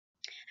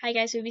Hi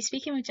guys, we'll be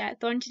speaking with Jack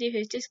Thorn today,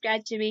 who's just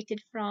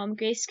graduated from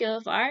Grey School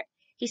of Art.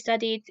 He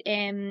studied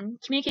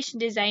communication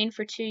design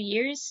for 2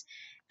 years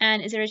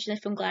and is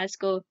originally from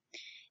Glasgow.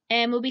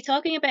 We'll be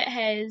talking about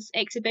his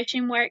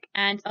exhibition work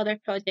and other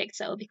projects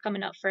that will be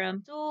coming up for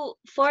him. So,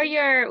 for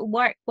your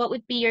work, what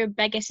would be your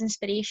biggest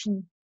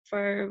inspiration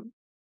for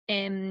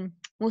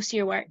most of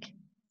your work?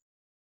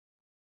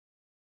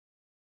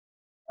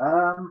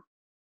 Um,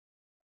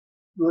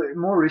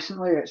 More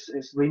recently,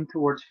 it's leaned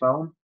towards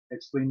film.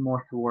 It's leaned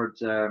more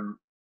towards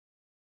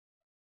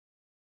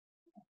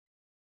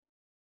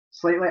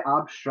slightly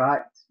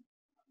abstract,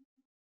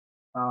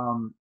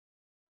 um,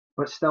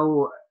 but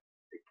still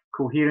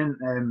coherent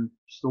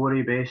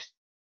story-based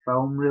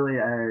film. Really,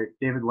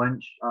 David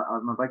Lynch.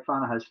 I'm a big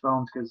fan of his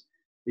films because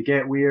they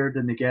get weird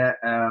and they get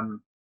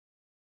kind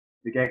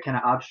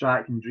of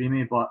abstract and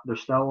dreamy, but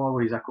there's still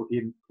always a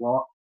coherent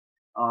plot.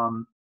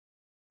 Um,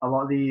 a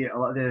lot of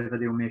the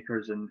video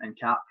makers in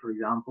CAP, for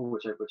example,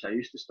 which I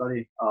used to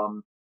study,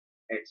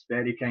 it's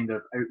very kind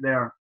of out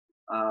there,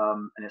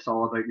 and it's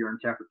all about your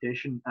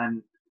interpretation.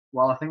 And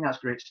while I think that's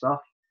great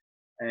stuff,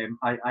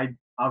 I've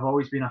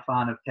always been a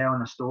fan of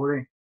telling a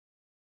story,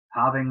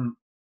 having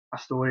a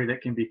story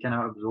that can be kind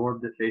of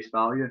absorbed at face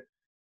value,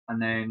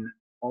 and then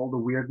all the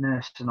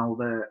weirdness and all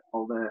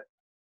the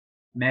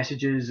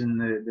messages and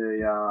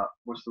the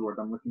what's the word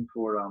I'm looking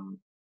for,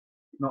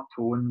 not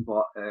tone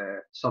but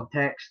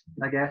subtext,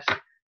 I guess.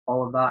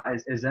 All of that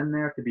is in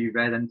there to be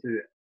read into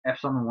if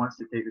someone wants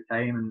to take the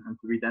time and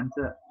to read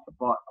into it.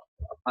 But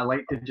I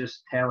like to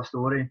just tell a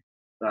story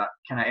that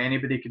kind of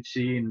anybody could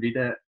see and read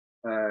it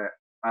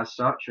as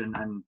such,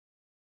 and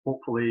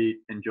hopefully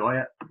enjoy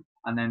it.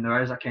 And then there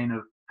is a kind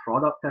of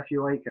product, if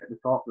you like, at the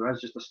top. There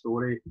is just a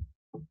story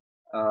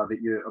that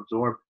you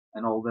absorb,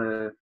 and all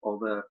the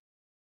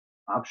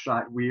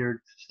abstract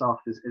weird stuff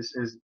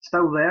is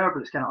still there,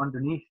 but it's kind of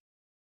underneath.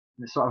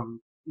 And it's sort of,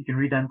 you can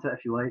read into it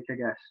if you like, I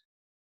guess.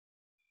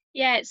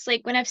 Yeah, it's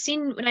like when I've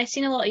seen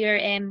a lot of your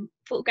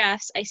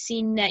photographs, I've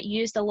seen that you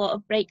used a lot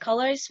of bright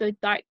colours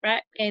with dark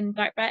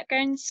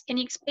backgrounds. Can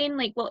you explain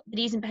like what the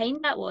reason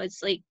behind that was?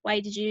 Like why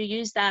did you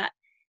use that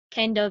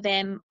kind of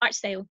art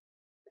style?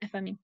 If I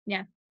mean,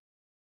 yeah.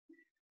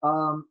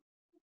 Um,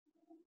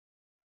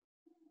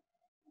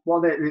 well,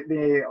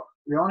 the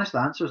honest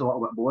answer is a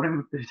little bit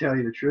boring, to tell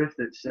you the truth.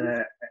 It's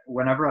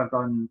whenever I've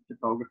done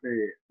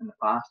photography in the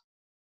past,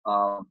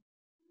 um,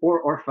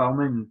 or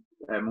filming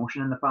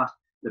motion in the past,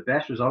 the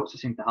best results I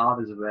seem to have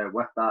is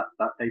with that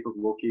type of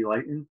low key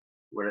lighting,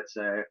 where it's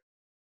the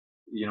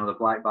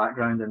black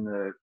background and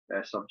the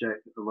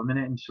subject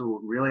illuminating.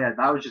 So really,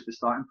 that was just the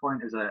starting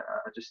point. I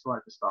just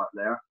wanted to start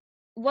there,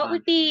 What and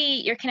would be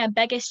your kind of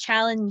biggest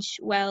challenge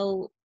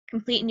while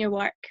completing your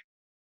work?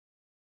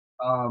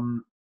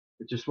 um,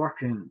 just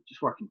working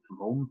from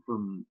home,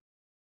 from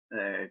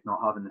not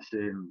having the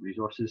same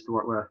resources to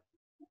work with.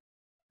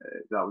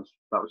 That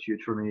was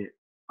huge for me.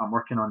 I'm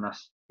working on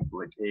this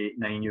like 8,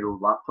 9 year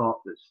old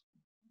laptop that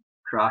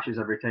crashes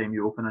every time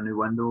you open a new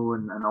window,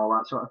 and all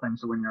that sort of thing.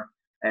 So when you're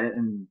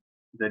editing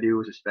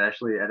videos,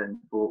 especially editing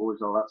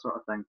photos, all that sort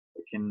of thing,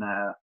 it can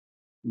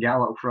get a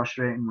little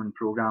frustrating when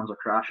programs are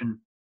crashing.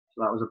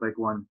 So that was a big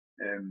one.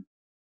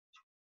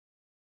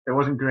 It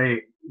wasn't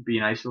great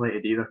being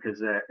isolated either,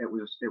 because it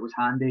was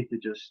handy to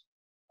just,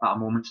 at a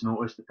moment's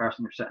notice, the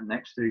person you're sitting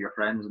next to, your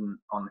friends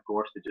on the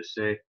course, to just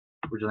say,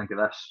 "What do you think of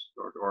this,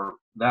 or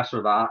this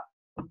or that?"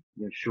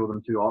 Show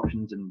them two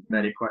options, and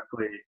very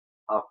quickly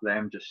have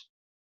them just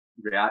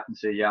react and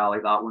say, "Yeah, I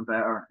like that one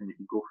better," and you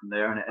can go from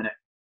there. And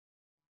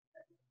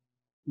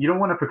you don't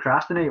want to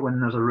procrastinate when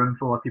there's a room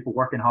full of people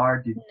working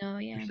hard. No,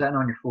 You're yeah. sitting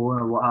on your phone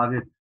or what have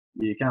you.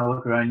 You kind of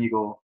look around, and you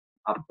go,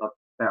 "I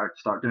better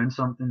start doing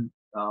something."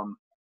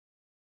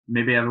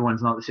 Maybe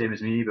everyone's not the same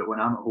as me, but when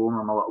I'm at home,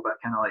 I'm a little bit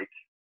kind of like,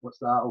 "What's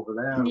that over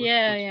there?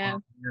 Yeah, What's going yeah.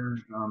 on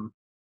here?"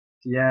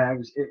 So yeah,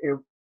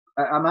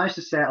 I managed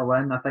to settle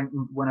in. I think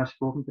when I've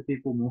spoken to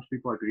people, most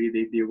people agree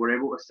they were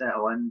able to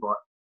settle in, but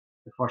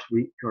the first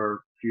week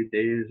or few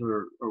days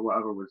or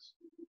whatever was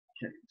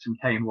some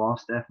time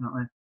lost,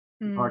 definitely.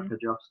 Hard Mm. to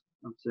adjust,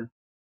 I would say.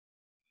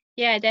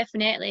 Yeah,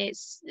 definitely.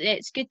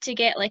 It's good to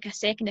get like a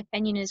second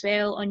opinion as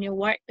well on your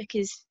work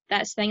because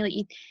that's the thing like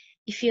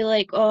you feel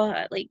like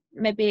oh like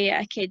maybe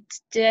I could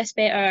do this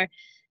better.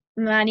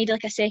 I need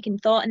like a second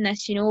thought in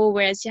this,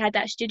 whereas you had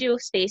that studio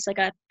space, like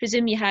I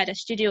presume you had a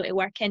studio to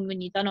work in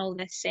when you done all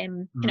this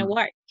kind of Mm,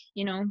 work,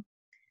 you know.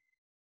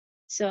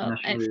 So it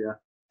initially, yeah.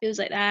 feels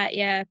like that,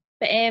 yeah.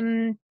 But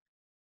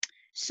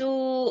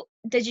so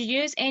did you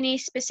use any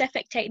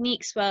specific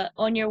techniques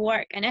on your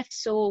work? And if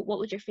so, what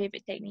was your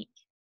favorite technique?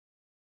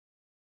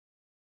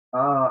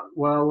 Well,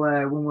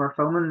 when we were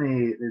filming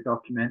the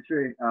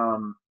documentary,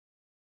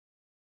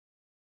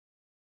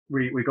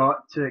 we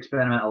got to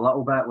experiment a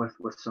little bit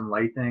with some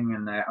lighting,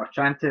 and I was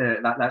trying to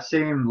that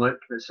same look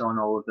that's on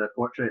all of the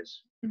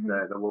portraits, Hmm.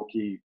 the low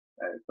key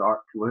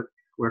dark look.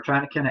 We were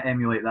trying to kind of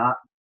emulate that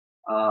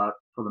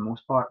for the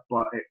most part,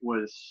 but it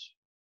was,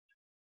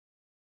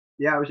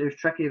 yeah, it was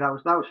tricky. That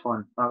was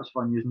fun. That was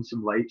fun using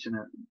some lights, and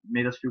it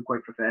made us feel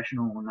quite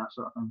professional and that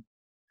sort of thing.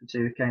 I'd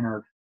say kind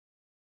of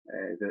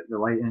the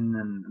lighting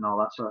and all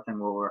that sort of thing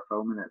while we were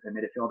filming it. It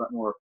made it feel a bit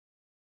more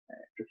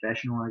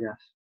professional, I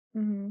guess.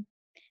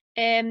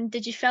 Mhm.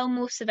 Did you film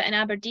most of it in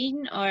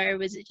Aberdeen, or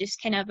was it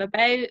just kind of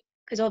about?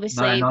 Because No,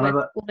 obviously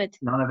with COVID.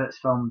 none of it's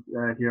filmed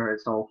here.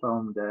 It's all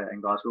filmed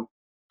in Glasgow.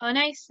 Oh,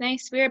 nice,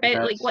 nice. Where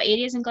about? Like, what That's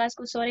areas in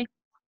Glasgow? Sorry.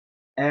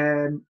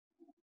 um,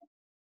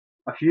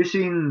 a few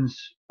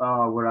scenes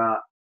were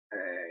at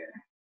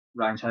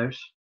Ryan's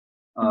house.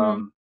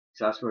 Mhm. 'Cause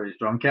that's where his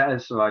drum kit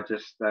is. So I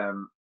just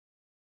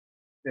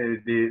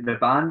the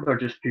band are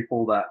just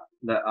people that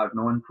I've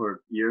known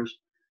for years,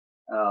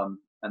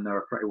 and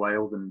they're pretty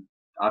wild, and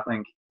I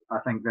think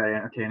very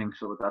entertaining.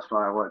 So that's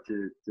why I wanted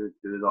to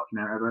do the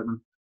documentary about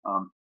them.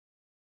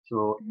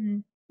 So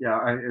Mhm.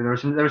 yeah, there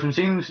were some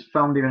scenes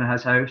filmed even in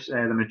his house.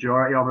 The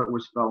majority of it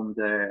was filmed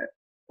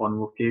on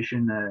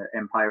location,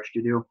 Empire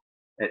Studio.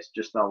 It's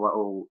just a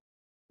little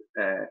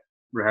uh,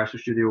 rehearsal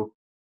studio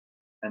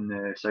in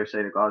the south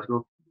side of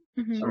Glasgow.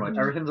 Mhm. So Mhm.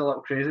 everything's a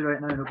little crazy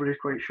right now. Nobody's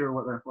quite sure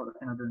what they're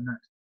kind of doing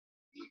next.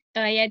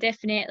 Oh yeah,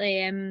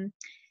 definitely.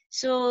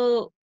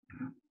 So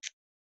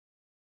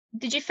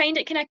did you find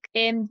it kind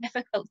of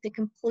difficult to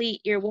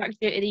complete your work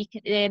due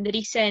to the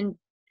recent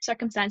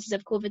circumstances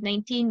of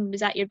COVID-19? Was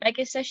that your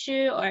biggest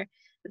issue, or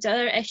was there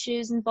other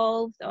issues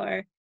involved,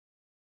 or?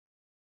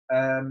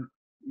 Um,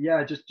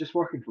 yeah, just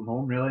working from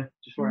home really.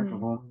 Just working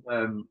from Mhm.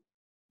 home.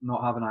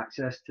 Not having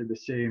access to the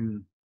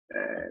same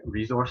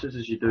resources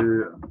as you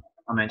do.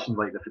 I mentioned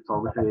like the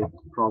photography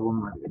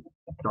problem. Like,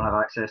 don't have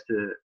access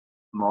to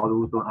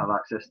models. Don't have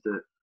access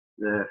to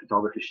the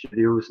photography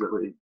studios that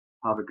we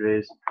have at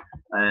Grays,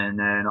 and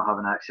not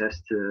having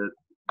access to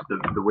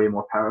the way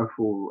more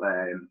powerful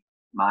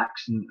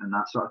Macs and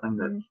that sort of thing.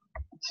 That Mhm.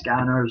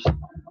 scanners.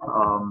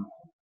 Um,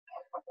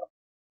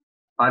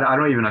 I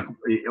don't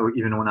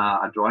even own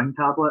a drawing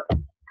tablet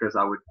because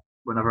I would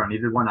whenever I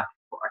needed one I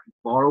could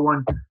borrow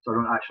one, so I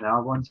don't actually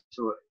have one.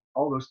 So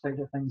all those types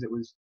of things, there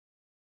was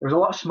a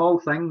lot of small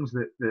things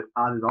that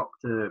added up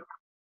to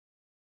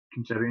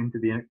contributing to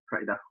being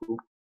pretty difficult.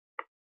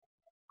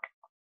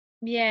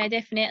 Yeah,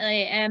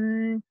 definitely.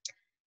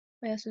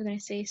 What else was I going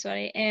to say?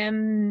 Sorry.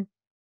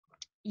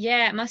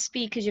 Yeah, it must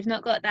be because you've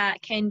not got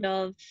that kind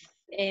of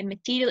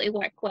material to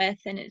work with,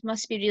 and it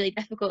must be really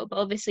difficult. But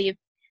obviously, you've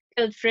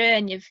pulled through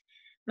and you've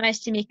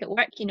managed to make it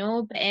work, you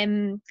know. But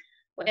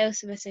what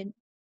else have I said?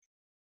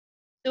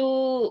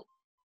 So,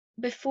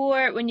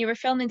 before, when you were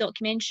filming the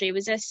documentary,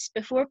 was this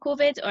before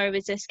COVID, or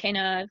was this kind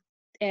of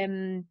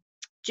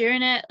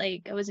during it?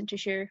 Like, I wasn't too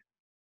sure.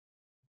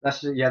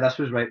 This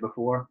was right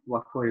before.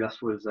 Luckily,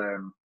 this was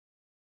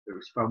it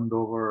was filmed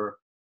over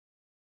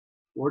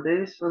 4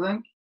 days, I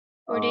think.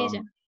 4 days in.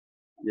 Um,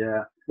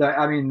 Yeah,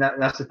 I mean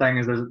that's the thing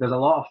is there's a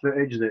lot of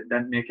footage that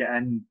didn't make it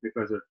in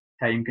because of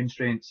time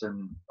constraints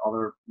and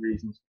other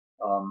reasons.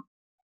 So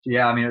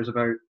yeah, I mean it was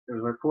about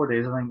 4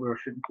 days I think we were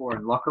shooting for,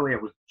 and luckily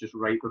it was just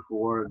right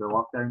before the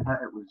lockdown hit.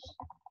 It was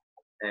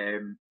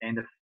end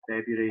of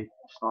February,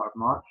 start of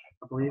March,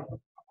 I believe,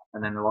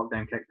 and then the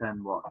lockdown kicked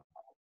in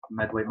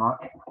mid late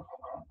March.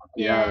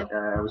 Yeah,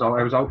 Yeah, it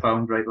was all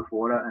filmed right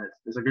before it, and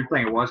it's a good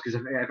thing it was because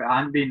if it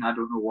hadn't been, I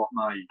don't know what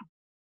my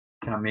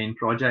kind of main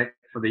project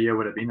for the year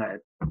would have been. I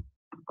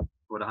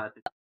would have had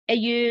to. do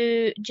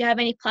you have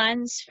any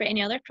plans for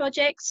any other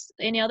projects,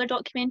 any other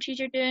documentaries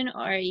you're doing,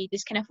 or are you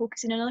just kind of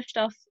focusing on other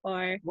stuff,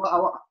 or?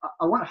 Well,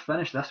 I want to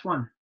finish this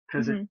one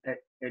because Mhm.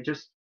 it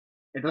just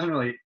it doesn't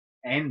really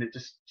end. It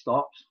just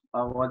stops.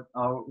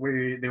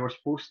 They were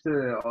supposed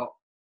to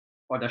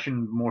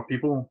audition more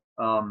people,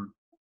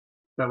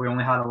 but we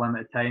only had a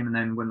limited time. And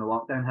then when the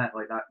lockdown hit,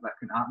 like that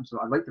couldn't happen. So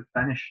I'd like to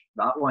finish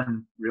that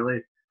one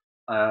really.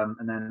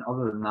 And then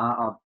other than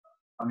that,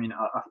 I mean,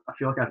 I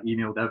feel like I've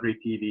emailed every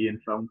TV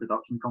and film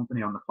production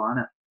company on the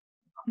planet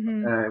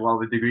Mhm. while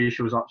the degree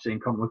shows up saying,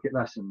 "Come look at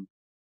this and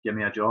give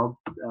me a job,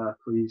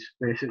 please."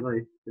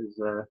 Basically,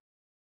 because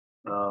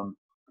um,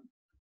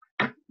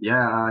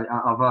 yeah,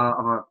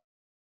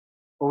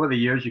 over the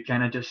years you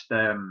kind of just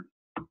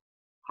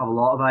have a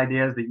lot of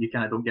ideas that you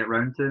kind of don't get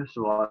round to.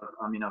 So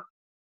I mean, I've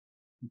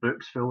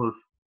books full of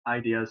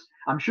ideas.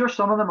 I'm sure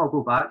some of them I'll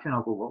go back to and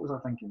I'll go, "What was I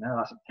thinking there?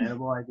 That's a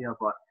terrible idea."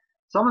 But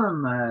some of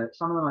them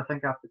I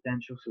think have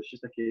potential. So it's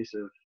just a case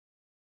of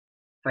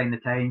find the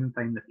time,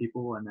 find the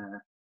people, and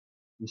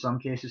in some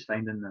cases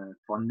finding the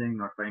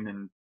funding or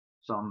finding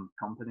some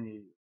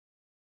company